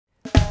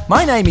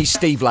My name is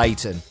Steve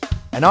Layton,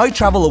 and I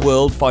travel the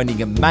world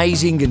finding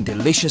amazing and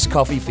delicious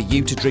coffee for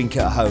you to drink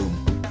at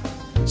home.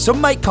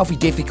 Some make coffee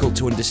difficult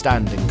to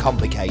understand and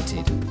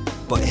complicated,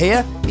 but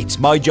here it's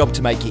my job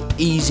to make it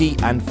easy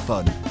and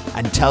fun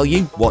and tell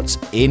you what's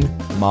in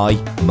my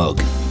mug.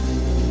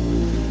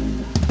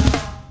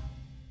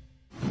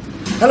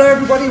 Hello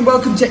everybody and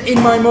welcome to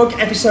In My Mug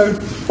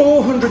episode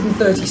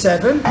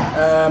 437.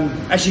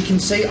 As you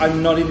can see,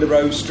 I'm not in the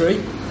Roastery.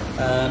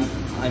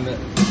 I'm at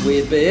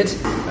Weirdbeard,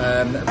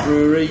 a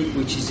brewery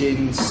which is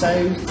in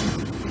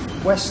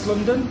south west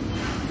London.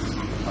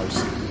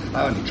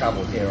 I only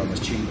travel here on the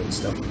tube and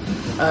stuff.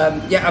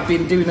 I've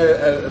been doing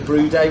a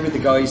brew day with the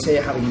guys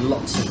here, having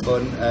lots of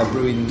fun,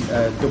 brewing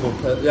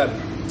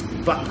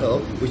Black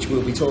Pearl, which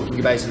we'll be talking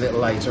about a little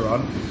later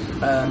on.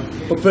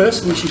 But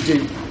first, we should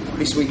do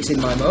this week's In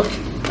My Mug.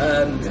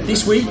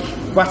 This week,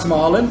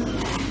 Guatemalan.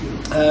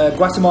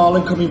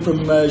 Guatemalan coming from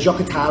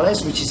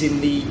Jocatales, which is in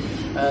the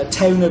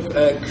town of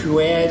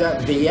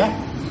Cuerda Villa,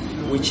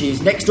 which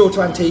is next door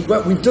to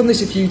Antigua. We've done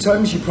this a few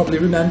times, you probably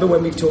remember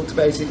when we've talked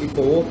about it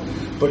before,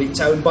 but it's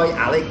owned by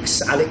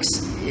Alex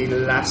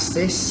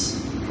Elastis.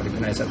 Probably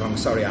pronounced that wrong,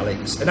 sorry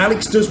Alex. And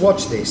Alex does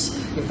watch this.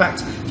 In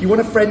fact, if you want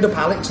to friend up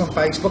Alex on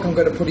Facebook, I'm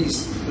going to put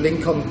his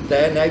link on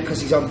there now because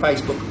he's on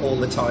Facebook all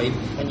the time,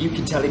 and you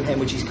can tell him how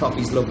much his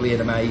coffee's lovely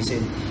and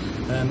amazing.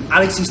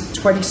 Alex is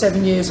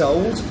 27 years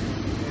old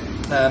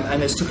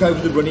and has took over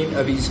the running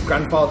of his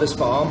grandfather's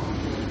farm.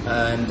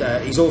 And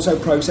he's also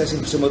processing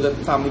for some other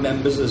family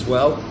members as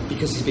well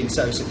because he's been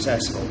so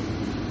successful.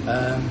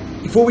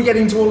 Before we get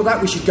into all of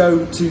that, we should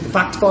go to the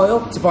fact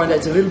file to find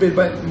out a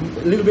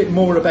little bit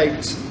more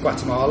about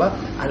Guatemala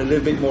and a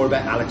little bit more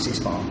about Alex's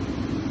farm.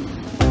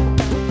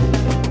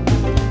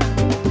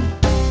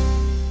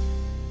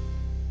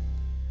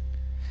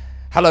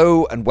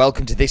 Hello and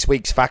welcome to this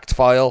week's Fact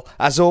File.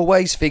 As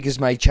always, figures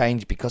may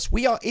change because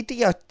we are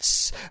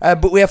idiots.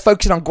 But we are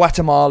focusing on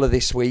Guatemala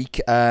this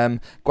week.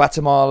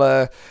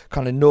 Guatemala,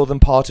 kind of northern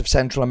part of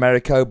Central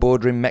America,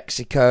 bordering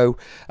Mexico.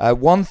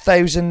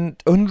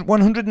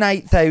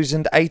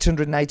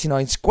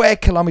 108,889 square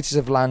kilometres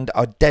of land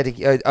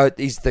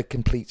is the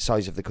complete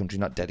size of the country,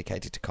 not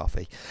dedicated to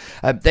coffee.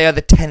 They are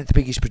the 10th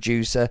biggest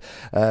producer,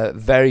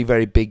 very,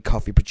 very big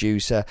coffee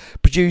producer,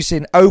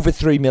 producing over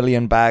 3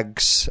 million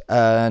bags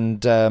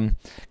and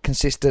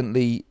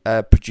consistently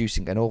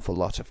producing an awful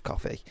lot of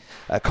coffee.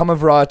 Common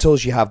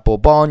varietals, you have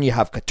Bourbon, you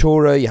have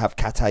Caturra, you have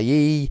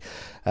Cataí.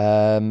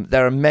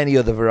 There are many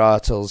other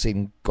varietals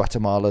in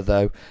Guatemala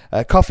though.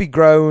 Coffee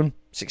grown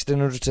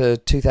 1,600 to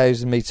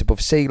 2,000 metres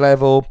above sea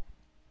level.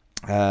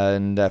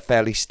 And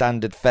fairly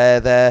standard fare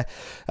there.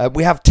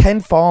 We have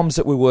 10 farms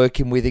that we're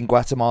working with in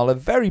Guatemala.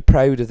 Very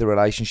proud of the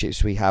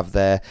relationships we have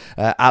there.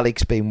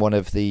 Alex being one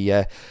of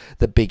the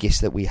biggest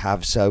that we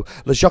have. So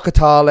Los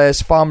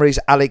Jocatales, farmer is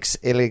Alex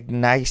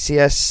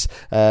Iglesias,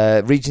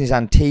 region is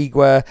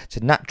Antigua. It's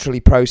a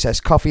naturally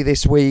processed coffee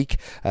this week.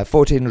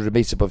 1,400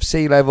 metres above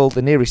sea level.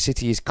 The nearest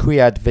city is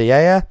Ciudad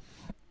Vieja.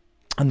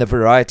 And the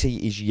variety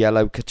is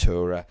Yellow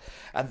Caturra.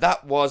 And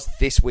that was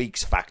this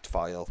week's Fact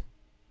File.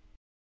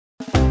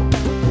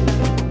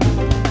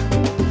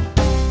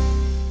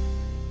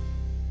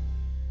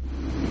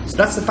 So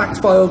that's the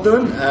fact file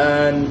done,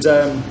 and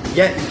you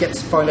get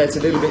to find out a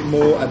little bit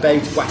more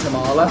about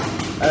Guatemala.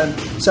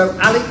 So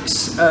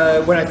Alex,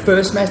 when I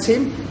first met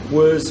him,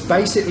 was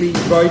basically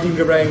riding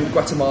around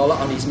Guatemala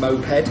on his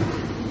moped.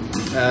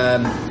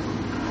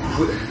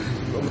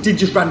 Did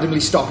just randomly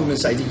stop him and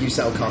say, "Do you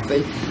sell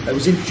coffee?" I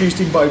was introduced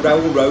to him by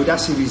Raul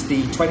Rodas, who is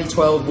the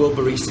 2012 World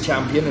Barista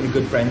Champion and a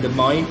good friend of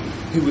mine,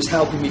 who was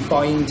helping me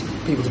find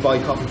people to buy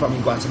coffee from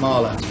in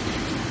Guatemala.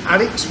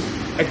 Alex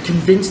had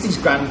convinced his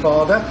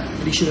grandfather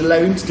that he should allow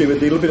him to do a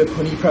little bit of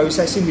honey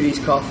processing with his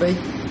coffee.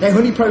 Now,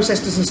 honey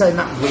process doesn't sound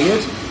that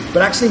weird,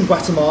 but actually in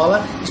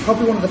Guatemala, he's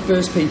probably one of the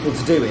first people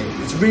to do it.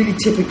 It's really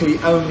typically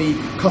only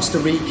Costa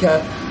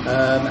Rica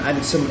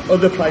and some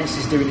other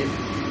places doing it,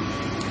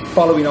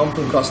 following on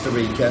from Costa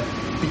Rica,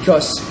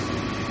 because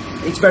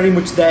it's very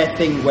much their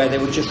thing where they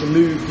would just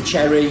remove the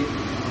cherry,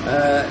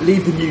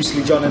 leave the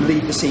mucilage on and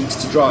leave the seeds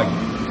to dry.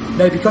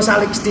 Now, because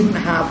Alex didn't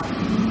have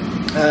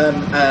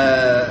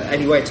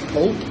anywhere to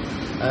pulp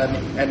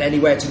and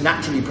anywhere to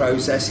naturally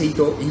process, he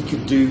thought he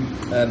could do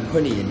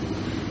honey in.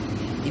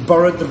 He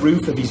borrowed the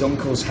roof of his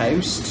uncle's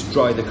house to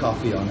dry the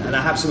coffee on, and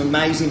I have some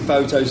amazing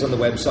photos on the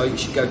website. You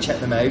should go check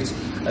them out.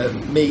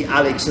 Me,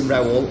 Alex and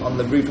Raul on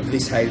the roof of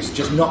this house,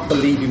 just not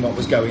believing what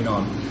was going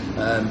on.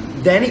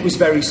 Then it was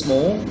very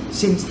small.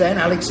 Since then,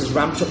 Alex has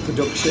ramped up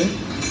production.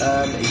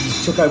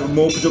 He's took over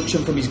more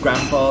production from his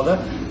grandfather,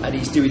 and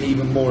he's doing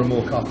even more and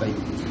more coffee.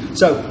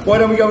 So why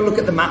don't we go and look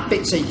at the map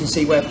bit so you can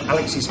see where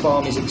Alex's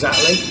farm is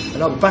exactly,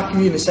 and I'll be back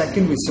with you in a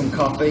second with some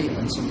coffee,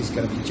 and somebody's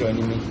going to be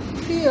joining me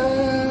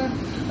here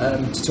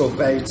to talk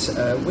about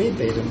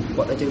Weirdbeard and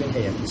what they're doing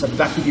here. So I'll be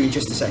back with you in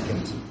just a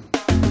second.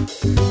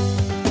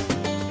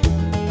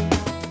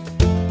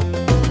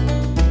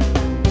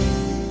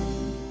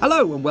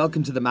 Hello and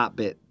welcome to the map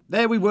bit.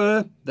 There we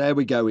were, there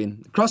we're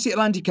going, across the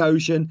Atlantic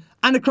Ocean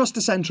and across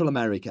to Central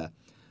America.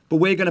 but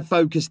we're going to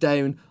focus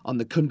down on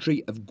the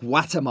country of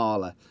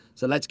Guatemala.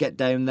 So let's get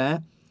down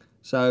there.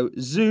 So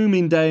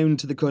zooming down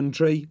to the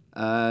country,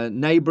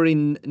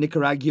 neighbouring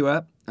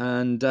Nicaragua,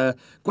 and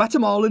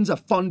Guatemalans are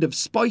fond of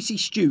spicy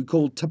stew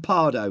called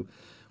tapado,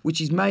 which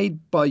is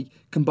made by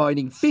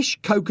combining fish,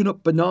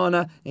 coconut,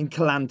 banana and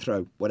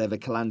cilantro, whatever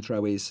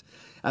cilantro is.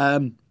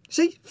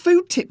 See,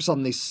 food tips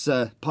on this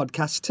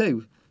podcast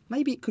too.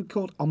 Maybe it could be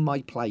called On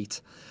My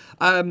Plate.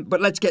 But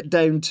let's get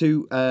down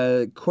to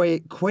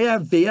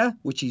Cuellar,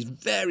 which is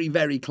very,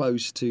 very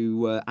close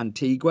to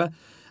Antigua.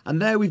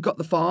 And there we've got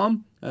the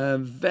farm.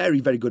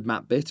 Very, very good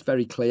map bit,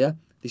 very clear.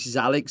 This is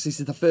Alex. This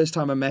is the first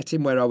time I met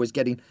him where I was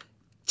getting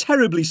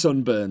terribly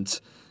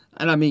sunburnt.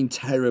 And I mean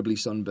terribly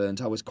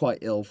sunburnt. I was quite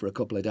ill for a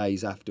couple of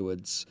days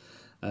afterwards.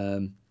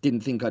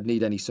 Didn't think I'd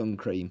need any sun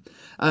cream.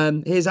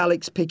 Here's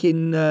Alex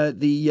picking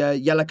the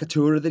yellow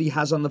catura that he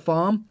has on the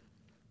farm.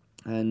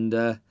 And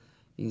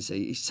you can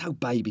see he's so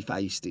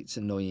baby-faced, it's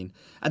annoying.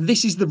 And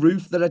this is the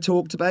roof that I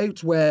talked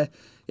about where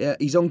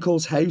his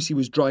uncle's house, he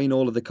was drying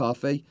all of the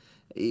coffee.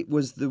 It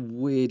was the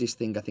weirdest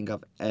thing I think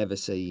I've ever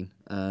seen.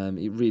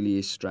 It really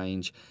is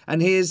strange.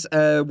 And here's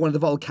one of the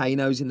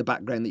volcanoes in the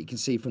background that you can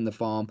see from the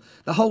farm.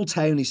 The whole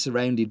town is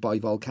surrounded by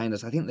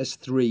volcanoes. I think there's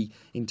 3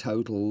 in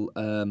total,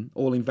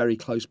 all in very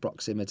close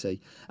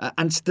proximity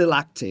and still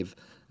active.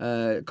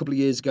 A couple of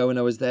years ago when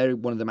I was there,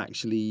 one of them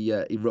actually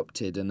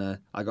erupted and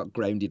I got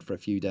grounded for a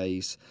few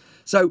days.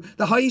 So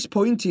the highest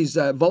point is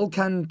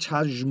Volcan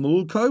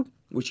Chajmulco,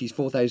 which is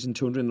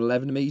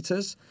 4,211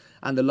 metres,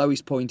 and the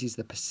lowest point is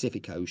the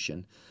Pacific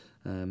Ocean.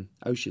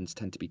 Oceans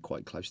tend to be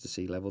quite close to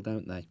sea level,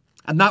 don't they?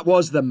 And that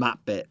was the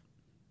map bit.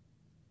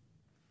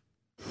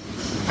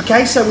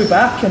 Okay, so we're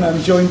back, and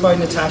I'm joined by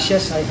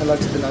Natasha. Say hello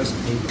to the nice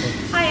people.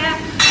 Hiya.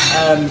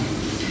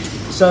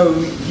 So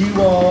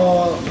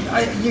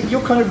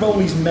your kind of role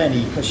is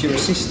many, because you're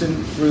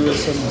assistant brewer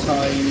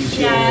sometimes.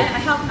 Yeah, you're I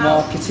help out.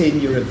 marketing,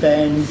 your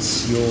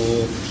events,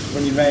 you're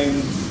running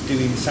around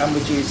doing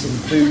sandwiches and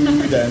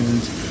food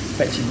and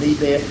fetching lead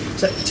beer.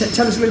 So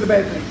tell us a little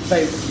about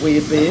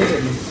Weird Beard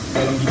and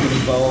how long you've been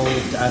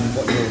involved and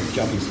what your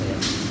job is here.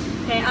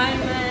 Okay, I'm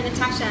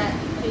Natasha,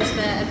 who's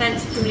the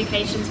Events and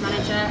Communications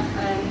Manager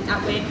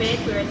at Weird Beard.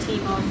 We're a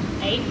team of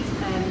 8,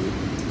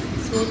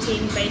 small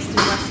team based in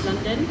West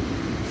London.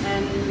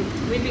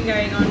 We've been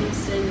going on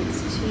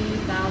since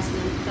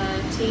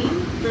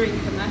 2013, brewing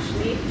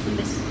commercially on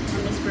this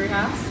brew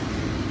house.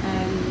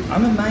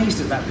 I'm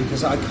amazed at that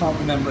because I can't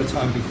remember a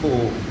time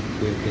before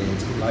Weird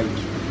Beard. Like,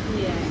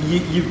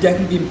 you've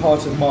definitely been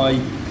part of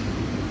my.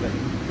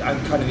 I'm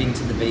kind of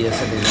into the beers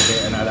a little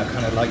bit, and I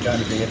kind of like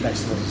going to beer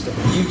festivals and stuff.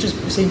 And you just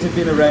seem to have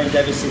been around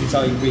ever since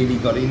I really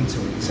got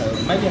into it. So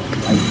maybe I can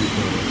blame you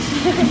for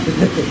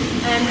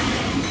it.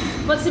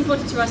 What's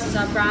important to us is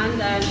our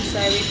brand,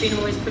 so we've been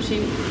always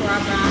pushing for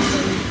our brand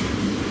and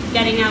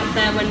getting out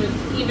there.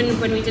 Even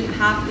when we didn't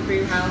have the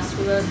brew house,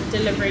 we were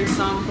delivering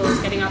samples,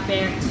 getting our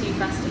beer at 2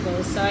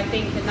 festivals. So I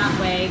think in that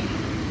way,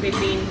 we've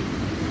been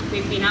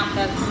out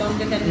there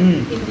longer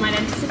than people might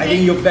anticipate. I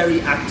think you're very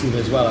active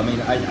as well. I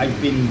mean, I've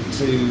been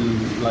to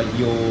like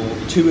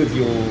 2 of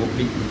your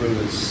Meet the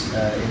Brewers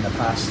in the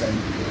past, and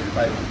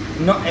like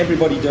not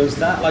everybody does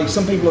that. Like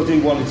some people will do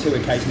 1 or 2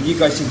 occasionally. You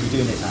guys seem to be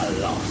doing it a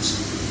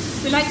lot.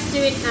 We like to do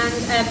it,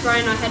 and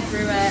Brian, our head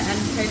brewer and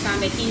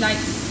co-founder, he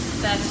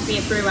likes there to be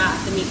a brewer at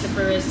the Meet the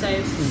Brewers, so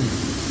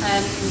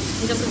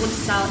he doesn't want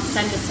to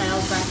send a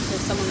sales rep or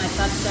someone like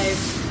that, so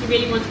he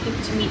really wants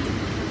people to meet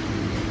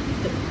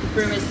the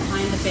brewers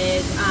behind the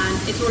beers, and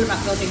it's all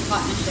about building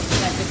partnerships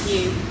with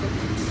you.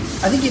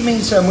 I think it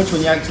means so much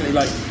when you actually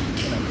because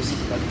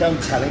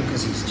don't tell him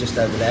because he's just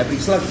over there, but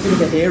he's like a bit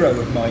of a hero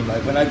of mine.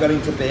 Like when I got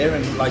into beer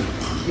and Greg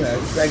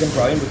and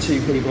Brian were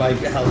 2 people I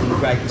held in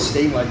Greg and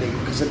steam, like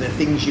because of the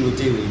things you were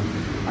doing,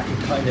 I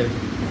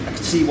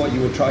could see what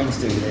you were trying to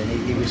do there,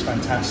 and it was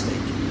fantastic.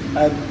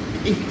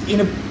 If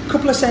in a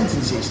couple of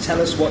sentences, tell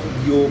us what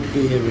your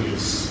beer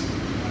is.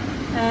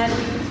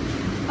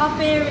 Our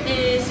beer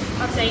is,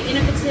 I'd say,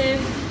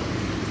 innovative,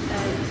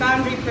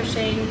 boundary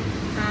pushing,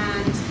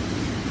 and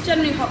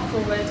generally hop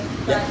forward.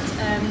 But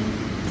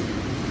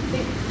I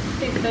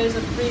think those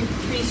are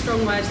three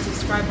strong words to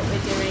describe what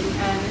we're doing.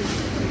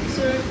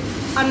 Sort of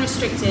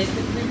unrestricted.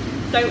 We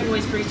don't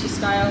always brew to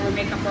style. We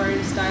make up our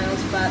own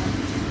styles, but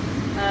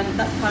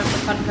that's part of the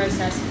fun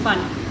process. Fun,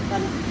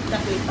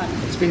 definitely fun.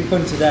 It's been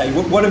fun today.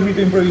 What have we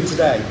been brewing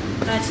today?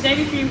 Today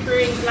we've been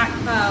brewing Black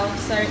Pearl,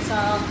 so it's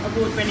our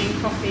award-winning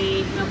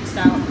coffee milk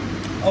stout.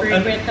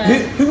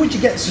 Who would you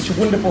get such a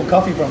wonderful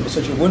coffee from for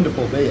such a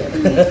wonderful beer? I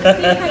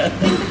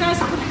think the guys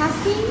are called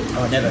Haskin.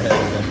 Oh, I never heard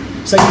of them.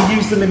 So you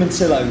use the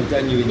Limoncello,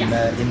 don't you, in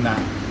that?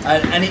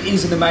 And it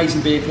is an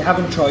amazing beer. If you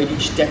haven't tried it, you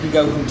should definitely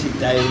go hunt it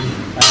down.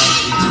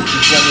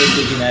 It's one we're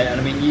digging out, and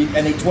I mean,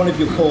 and it's one of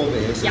your core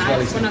beers as well. Yeah,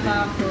 it's one of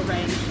our core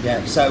range.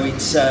 Yeah, so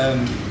it's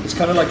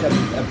kind of like a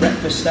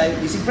breakfast stout.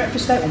 Is it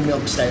breakfast stout or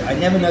milk stout? I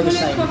never know the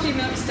same. Coffee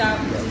milk stout.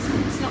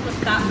 It's not got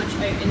that much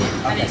oat in it,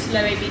 and it's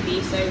low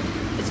ABV, so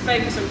it's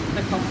focused on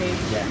the coffee.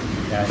 Yeah.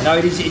 Yeah, no,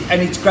 it is,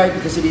 and it's great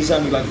because it is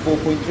only like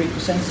 4.3%,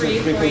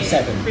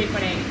 3.7.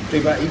 3.8.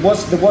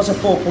 There was a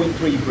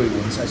 4.3 brew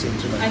once, I seem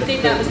to remember. I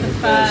think that was the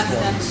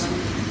first one.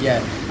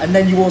 Yeah, and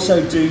then you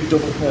also do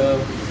double pearl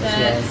as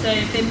well. So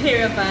the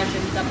Imperial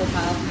version, double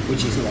pearl.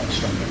 Which is a lot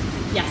stronger.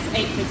 Yes,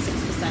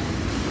 8.6%.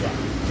 Yeah,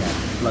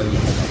 low level,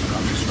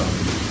 kind of strong.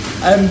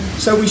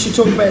 So we should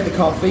talk about the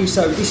coffee.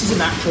 So this is a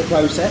natural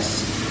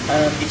process.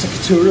 It's a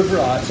Caturra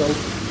varietal.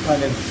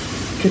 Kind of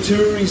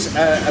Caturra is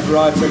a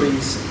varietal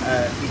is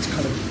it's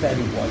kind of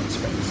fairly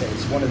widespread. So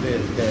it's one of the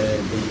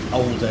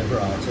older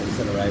varietals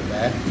that are out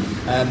there.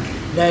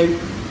 Now,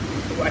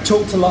 I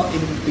talked a lot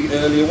in the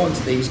earlier ones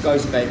of these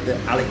guys about that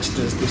Alex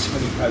does this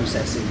honey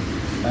processing.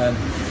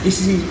 This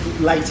is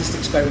his latest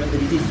experiment that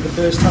he did for the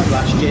first time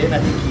last year, and I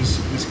think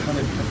he's kind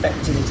of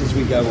perfecting it as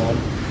we go on.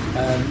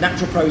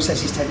 Natural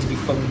processes tend to be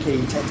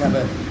funky, tend to have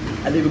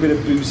a little bit of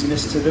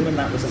booziness to them, and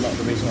that was a lot of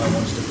the reason why I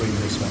wanted to bring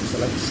this one. So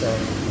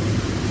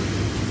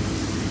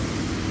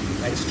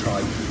let's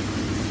try.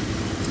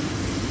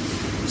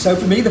 So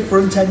for me, the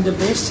front end of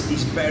this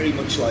is very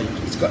much like,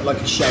 it's got like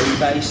a sherry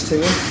base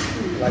to it.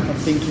 Like I'm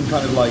thinking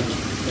kind of like,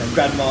 you know,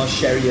 Grandma's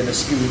sherry and a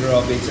schooner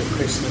of it at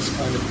Christmas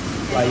kind of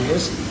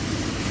flavours.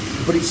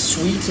 But it's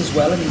sweet as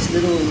well, and it's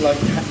little like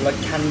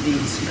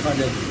candied kind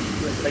of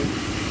like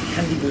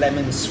candied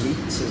lemon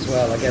sweets as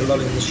well. I get a lot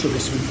of the sugar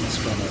sweetness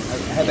from it.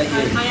 How about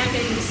you? I am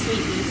getting the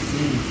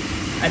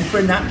sweetness. And for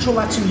a natural,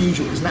 that's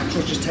unusual because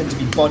naturals just tend to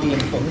be body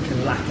and funk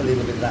and lack a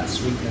little bit of that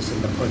sweetness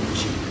and the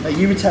punch. Now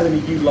you were telling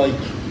me you like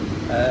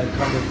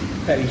kind of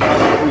fairly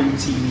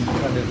fruity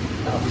kind of.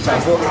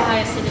 High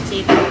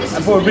acidity.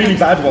 I brought a really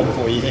bad one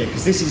for you here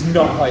because this is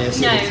not high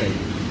acidity.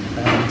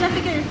 No.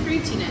 Definitely go with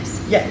fruitiness.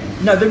 Yeah,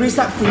 no, there is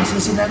that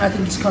fruitiness in there, and I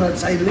think it's kind of,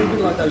 say, a little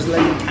bit like those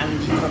lemon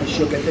candy kind of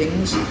sugar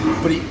things,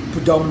 but it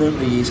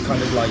predominantly is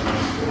kind of like,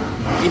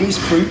 it is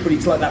fruit, but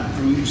it's like that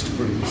bruised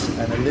fruit,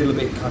 and a little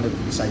bit kind of,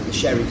 say, the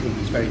sherry thing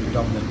is very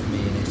predominant for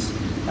me in it.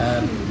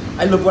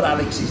 I love what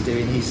Alex is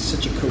doing. He's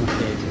such a cool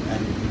kid,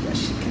 and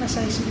can I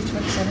say he's going to be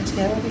 27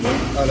 today over here?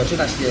 Oh no,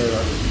 shouldn't actually.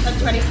 I'm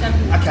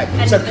 27. Okay,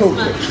 so cool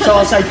kid. So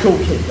I'll say cool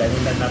kid then,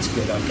 and then that's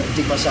good. I can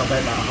dig myself out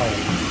that hole.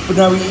 But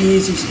no, he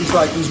is.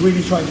 He's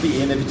really trying to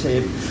be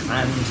innovative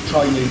and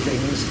try new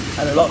things.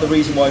 And a lot of the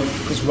reason why,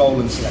 because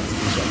Roland selected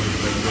this one,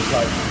 was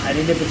like an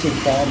innovative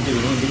farm doing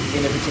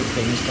innovative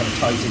things, kind of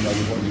ties in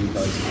with what you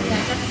guys are doing.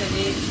 Yeah,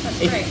 definitely. That's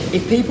great.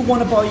 If people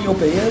want to buy your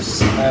beers,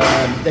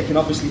 they can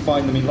obviously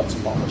find them in lots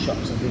of bottle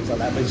shops and things like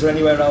that. But is there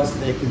anywhere else that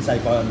they can say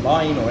buy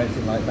online or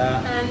anything like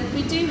that?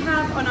 We do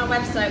have on our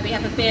website, we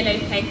have a beer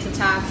locator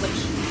tab which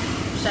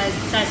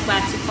says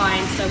where to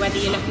find. So whether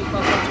you're looking for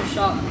a bottle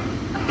shop,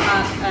 a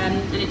pub,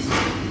 and it's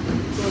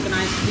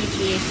organised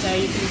regionally, so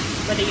you can,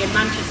 whether you're in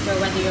Manchester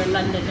or whether you're in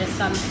London, there's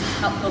some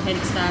helpful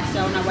hints there. So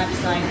on our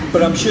website.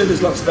 But I'm sure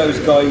there's lots of those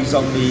guys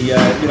on the,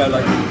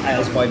 like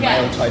Ales by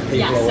Mail type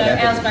people or whatever.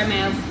 Yeah, so Ales by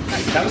Mail.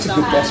 That was a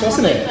good guess,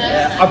 wasn't it?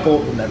 Yeah, I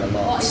bought them then a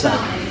lot.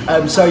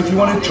 So if you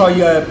want to try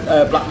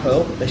Black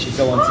Pearl, they should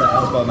go on to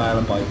Ales by Mail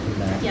and buy it from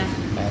there. Yeah.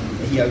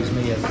 He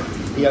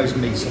owes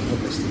me some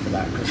publicity for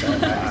that because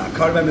I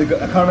can't remember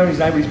his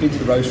name, but he's been to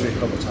the roastery a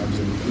couple of times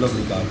and a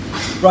lovely guy.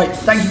 Right,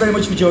 thank you very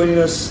much for joining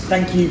us.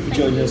 Thank you for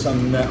joining us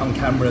on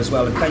camera as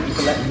well, and thank you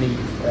for letting me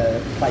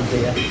play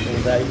beer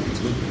all day. It's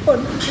been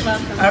fun. You're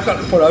welcome. I've got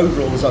to put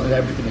overalls on and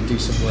everything and do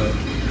some work.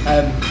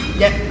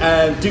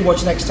 Do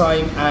watch next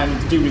time,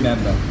 and do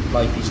remember,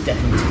 life is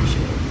definitely too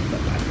short.